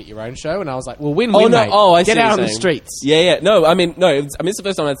to market your own show, and I was like, well, win, Oh win, no! mate. Oh, I see Get what out you're on the saying. streets. Yeah. No, I mean, it's the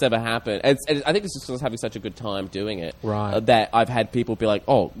first time that's ever happened. I think it's just because I was having such a good time doing it, Right. that I've had people be like,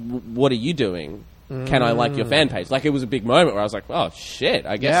 "Oh, what are you doing? Can I like your fan page?" Like it was a big moment where I was like, "Oh shit!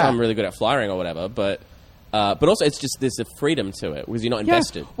 I guess Yeah. I'm really good at flying or whatever." But also, it's just there's a freedom to it because you're not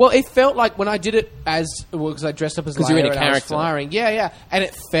invested. Well, it felt like when I did it because I dressed up as 'Cause Leia you're in a and I was character. flying. Yeah, and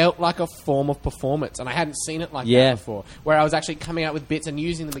it felt like a form of performance, and I hadn't seen it like Yeah. that before. Where I was actually coming out with bits and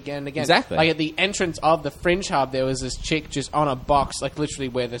using them again and again. Exactly. Like at the entrance of the Fringe Hub, there was this chick just on a box, like literally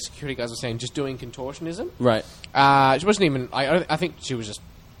where the security guys were saying, just doing contortionism. Right. She wasn't even. I think she was just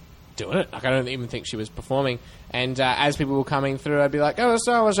doing it. Like, I don't even think she was performing. And as people were coming through, I'd be like, "Oh,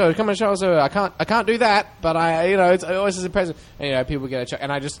 Star Wars show, come and show us." I can't do that, but it's always as impressive. And people get a check,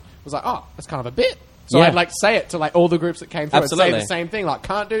 and I just was like, "Oh, that's kind of a bit." So Yeah. I'd like say it to like all the groups that came through. Absolutely. I'd say the same thing, like,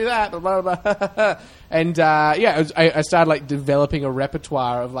 "Can't do that," blah blah blah. And I started like developing a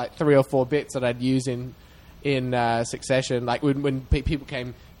repertoire of like 3 or 4 bits that I'd use in succession. Like when people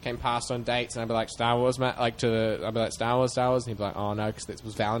came past on dates, and I'd be like, "Star Wars, Matt," I'd be like, Star Wars, and he'd be like, "Oh no," because it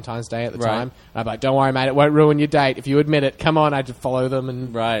was Valentine's Day at the Right. time. And I'd be like, "Don't worry, mate, it won't ruin your date if you admit it. Come on," I'd just follow them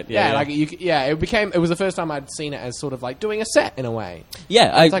and Right, yeah. it was the first time I'd seen it as sort of like doing a set in a way.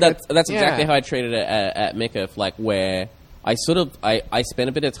 Yeah, It's like that's exactly yeah. how I treated it at Micaf, like where I spent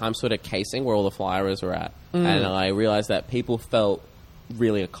a bit of time sort of casing where all the flyers were at, and I realized that people felt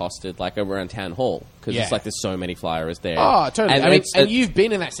really accosted, like around town hall, because Yeah. it's like there's so many flyers there. Oh, totally. And And you've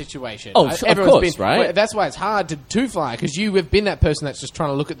been in that situation. Oh, of Everyone's course, been, right? well, that's why it's hard to fly, because you have been that person that's just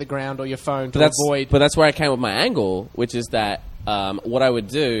trying to look at the ground or your phone to avoid. But that's where I came with my angle, which is that what I would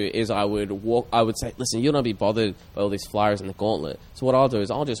do is I would walk. I would say, "Listen, you'll not be bothered by all these flyers in the gauntlet. So what I'll do is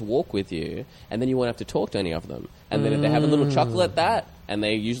I'll just walk with you, and then you won't have to talk to any of them. And then if they have a little chuckle at that, and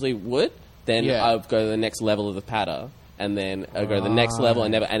they usually would, then Yeah. I'll go to the next level of the patter, and then I go to the next level,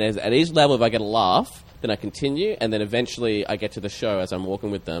 and at each level, if I get a laugh, then I continue, and then eventually I get to the show as I'm walking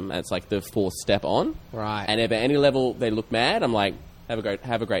with them, and it's like the 4th step on. Right. And if at any level they look mad, I'm like, have a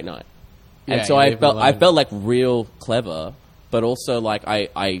great night." Yeah, And so you I leave them felt alone. like real clever, but also like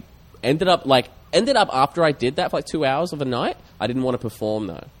I ended up after I did that for like 2 hours of a night, I didn't want to perform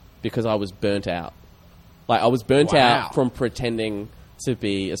though, because I was burnt out. Like I was burnt Wow. out from pretending to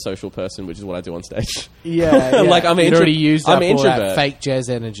be a social person, which is what I do on stage. yeah, Like, I'm an You'd already used I'm up an all that introvert. fake jazz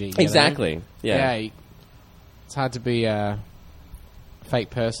energy. you know? Exactly. Yeah. It's hard to be a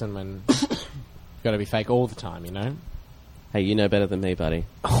fake person when you've got to be fake all the time, you know? Hey, you know better than me, buddy.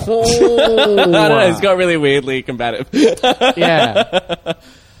 Oh, I don't know. It's got really weirdly combative. yeah.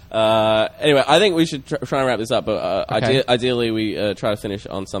 Anyway, I think we should try and wrap this up, but Okay. ideally we try to finish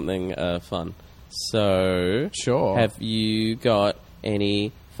on something fun. So, Sure. have you got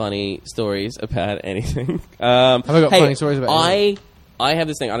any funny stories about anything? Have I got funny stories about anything? I have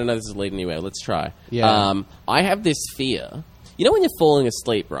this thing. I don't know if this is leading anywhere. Let's try. Yeah. I have this fear. You know when you're falling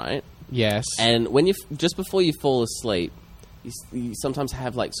asleep, right? Yes. And when you just before you fall asleep, you sometimes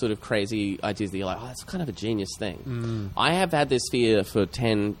have like sort of crazy ideas that you're like, oh, that's kind of a genius thing. I have had this fear for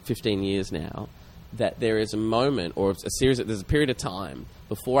 10, 15 years now, that there is a moment or there's a period of time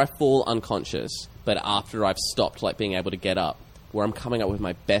before I fall unconscious, but after I've stopped like being able to get up, where I'm coming up with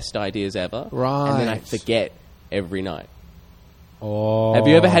my best ideas ever. And then I Right. forget every night. Oh. Have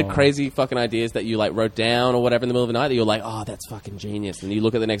you ever had crazy fucking ideas that you like wrote down or whatever in the middle of the night that you're like, oh, that's fucking genius, and you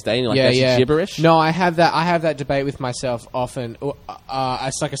look at the next day and you're like, that's gibberish? No, I have that debate with myself often.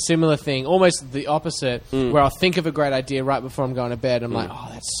 It's like a similar thing, almost the opposite, where I'll think of a great idea right before I'm going to bed. I'm like, oh,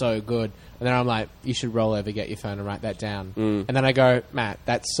 that's so good. And then I'm like, you should roll over, get your phone, and write that down. And then I go, Matt,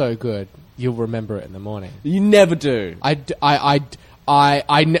 that's so good. You'll remember it in the morning. You never do. I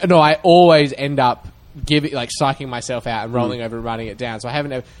always end up psyching myself out and rolling over and writing it down. So I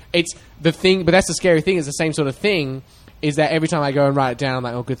haven't. It's the thing, but that's the scary thing. Is the same sort of thing. Is that every time I go and write it down, I'm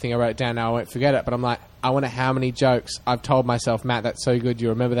like, oh, good thing I wrote it down. Now I won't forget it. But I'm like, I wonder how many jokes I've told myself, Matt, that's so good. You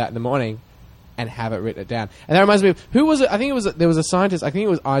remember that in the morning, and have it written down. And that reminds me of who was it? I think there was a scientist. I think it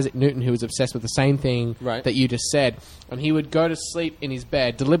was Isaac Newton who was obsessed with the same thing that you just said. And he would go to sleep in his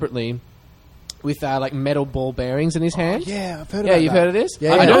bed deliberately with like metal ball bearings in his hand. Yeah, I've heard Yeah, about you've that. heard of this?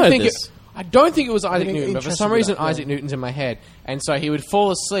 Yeah, I yeah. know think this. I don't think it was Isaac getting Newton, but for interested some with reason that, yeah. Isaac Newton's in my head. And so he would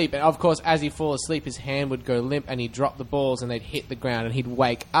fall asleep, and of course, as he'd fall asleep, his hand would go limp, and he'd drop the balls, and they'd hit the ground, and he'd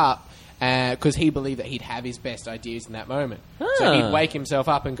wake up, because he believed that he'd have his best ideas in that moment. So he'd wake himself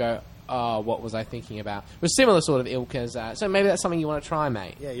up and go, oh, what was I thinking about? It was similar sort of ilk as so maybe that's something you want to try,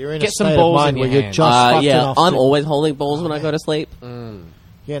 mate. Yeah, you're in Get a some state balls of mind in where your you're hand. just fucked enough I'm to- always holding balls when I go to sleep.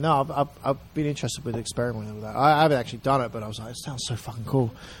 Yeah, no, I've been interested with experimenting with that. I haven't actually done it, but I was like, it sounds so fucking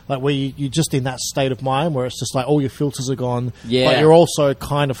cool. Like where you're just in that state of mind where it's just like all your filters are gone, Yeah. but you're also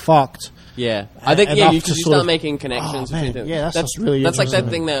kind of fucked. Yeah, I think enough you to start sort of- making connections Oh, man, between things. yeah, that's really that's like that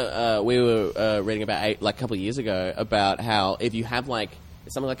interesting. thing that we were reading about like a couple of years ago about how if you have like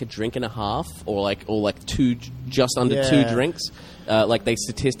something like a drink and a half or two just under two Yeah. drinks, like they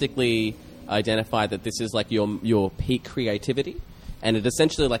statistically identify that this is like your peak creativity, and it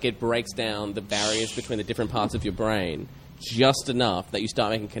essentially like it breaks down the barriers between the different parts of your brain just enough that you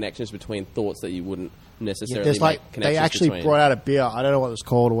start making connections between thoughts that you wouldn't necessarily There's make like connections they actually between. brought out a beer. I don't know what it was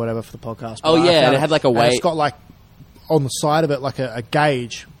called or whatever for the podcast. Oh, but I yeah, found and it had like a and weight. It's got like on the side of it like a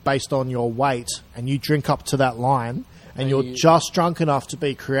gauge based on your weight, and you drink up to that line, and you're just drunk enough to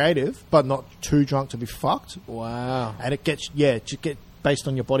be creative, but not too drunk to be fucked. Wow. And it gets based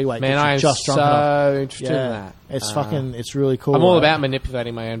on your body weight. Man, gets you I am just drunk so enough. interested in that. It's it's really cool. I'm all right? about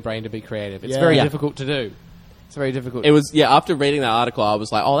manipulating my own brain to be creative. It's Yeah. very Yeah. difficult to do. It's very difficult. It was, after reading that article, I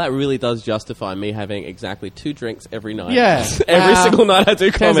was like, oh, that really does justify me having exactly 2 drinks every night. Yeah. Every Wow. single night I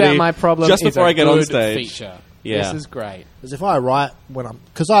do Turns comedy. out my problem just is before a I get on good stage. feature. Yeah. This is great. Because if I write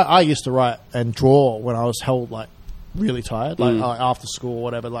because I used to write and draw when I was held like really tired, like after school or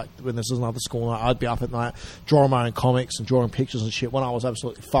whatever, like when this was another school night, I'd be up at night drawing my own comics and drawing pictures and shit when I was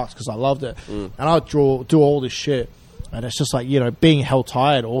absolutely fucked because I loved it. And I'd do all this shit, and it's just like, being held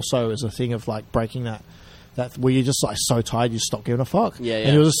tired also is a thing of like breaking that where you're just like so tired you stop giving a fuck. Yeah.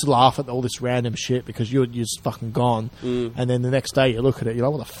 And you'll just laugh at all this random shit because you're just fucking gone. And then the next day you look at it, you're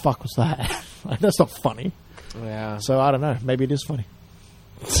like, what the fuck was that? Like, that's not funny. Yeah. So I don't know, maybe it is funny.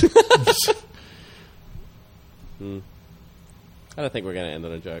 I don't think we're going to end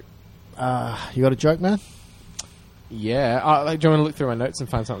on a joke. You got a joke, man? Yeah. Do you want to look through my notes and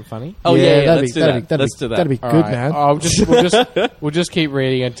find something funny? Oh, yeah, that'd let's be- do that'd that. be- Let's do that. That'd be All good, right. man. We'll just keep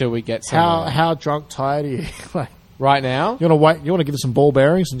reading until we get some. How drunk, tired are you? Like, Right now, you want to wait? You want to give us some ball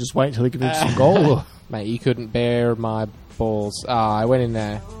bearings and just wait until he gives us some goal? Or? mate, you couldn't bear my balls. I went in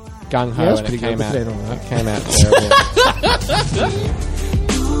there gung ho Yeah, that's and it pretty good. came out. Look at it on that. It came out terrible.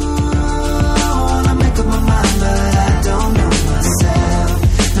 I make up my mind, but I don't know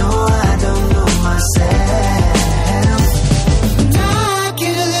myself. No, I don't know myself. And I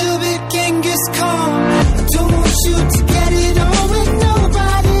get a little bit Genghis Khan. I don't want you to get it on with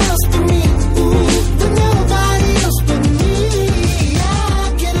nobody else but me. Ooh, with nobody else but me. I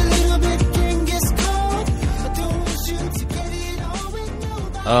get a little bit Genghis Khan. I don't want you to get it on with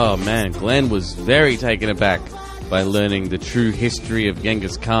nobody. Oh man, Glenn was very taken aback by learning the true history of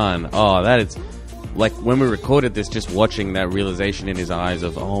Genghis Khan. Oh, that is like when we recorded this, just watching that realization in his eyes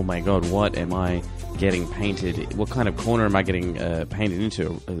of, oh my god, what am I getting painted? What kind of corner am I getting painted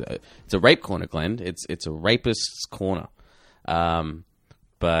into? It's a rape corner, Glenn. It's a rapist's corner. But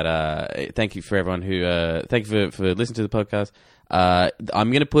thank you for everyone who thank you for listening to the podcast. I'm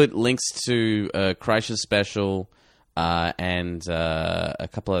going to put links to Kreischer's special. And a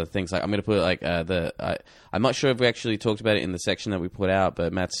couple other things. Like I'm going to put like I'm not sure if we actually talked about it in the section that we put out,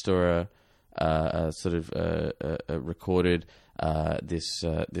 but Matt Storer recorded this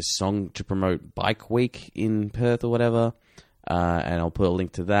song to promote Bike Week in Perth or whatever, and I'll put a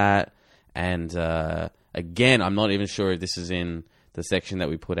link to that. And again, I'm not even sure if this is in the section that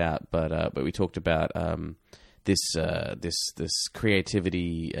we put out, but we talked about this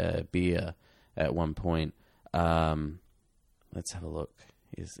creativity beer at one point. Let's have a look.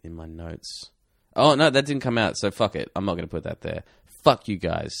 Is in my notes. Oh no, that didn't come out, so fuck it. I'm not going to put that there. Fuck you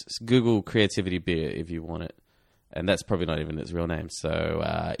guys. Google creativity beer if you want it, and that's probably not even its real name.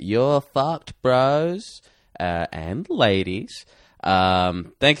 So you're fucked, bros and ladies.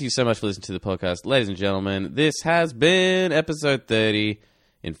 Thank you so much for listening to the podcast, ladies and gentlemen. This has been episode 30,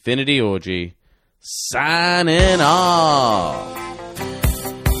 Infinity Orgy. Signing off.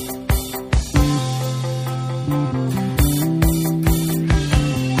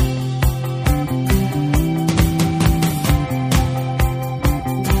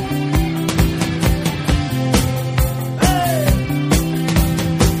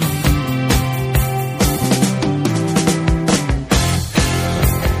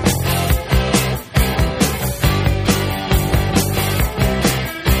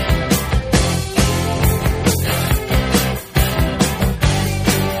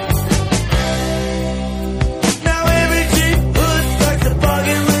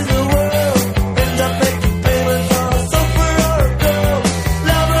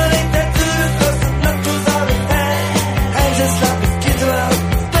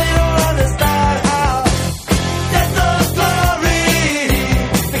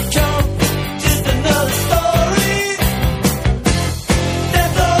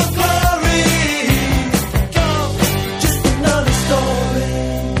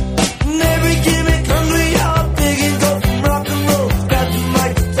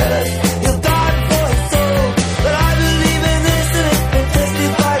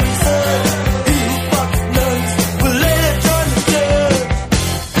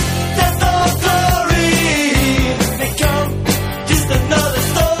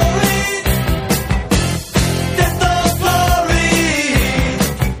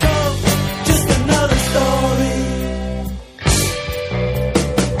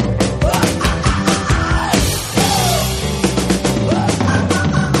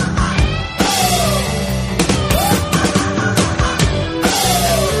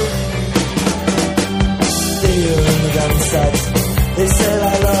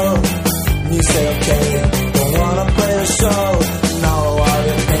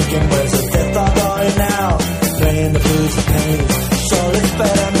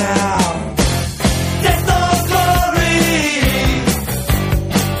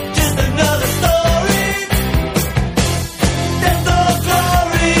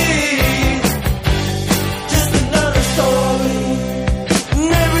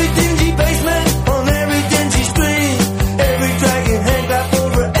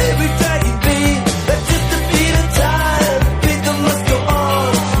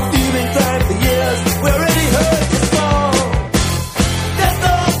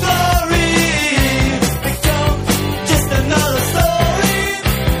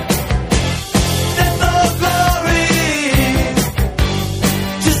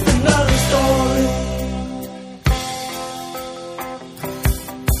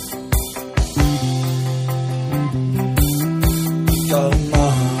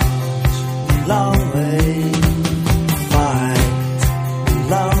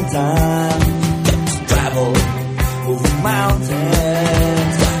 long time to travel over mountains.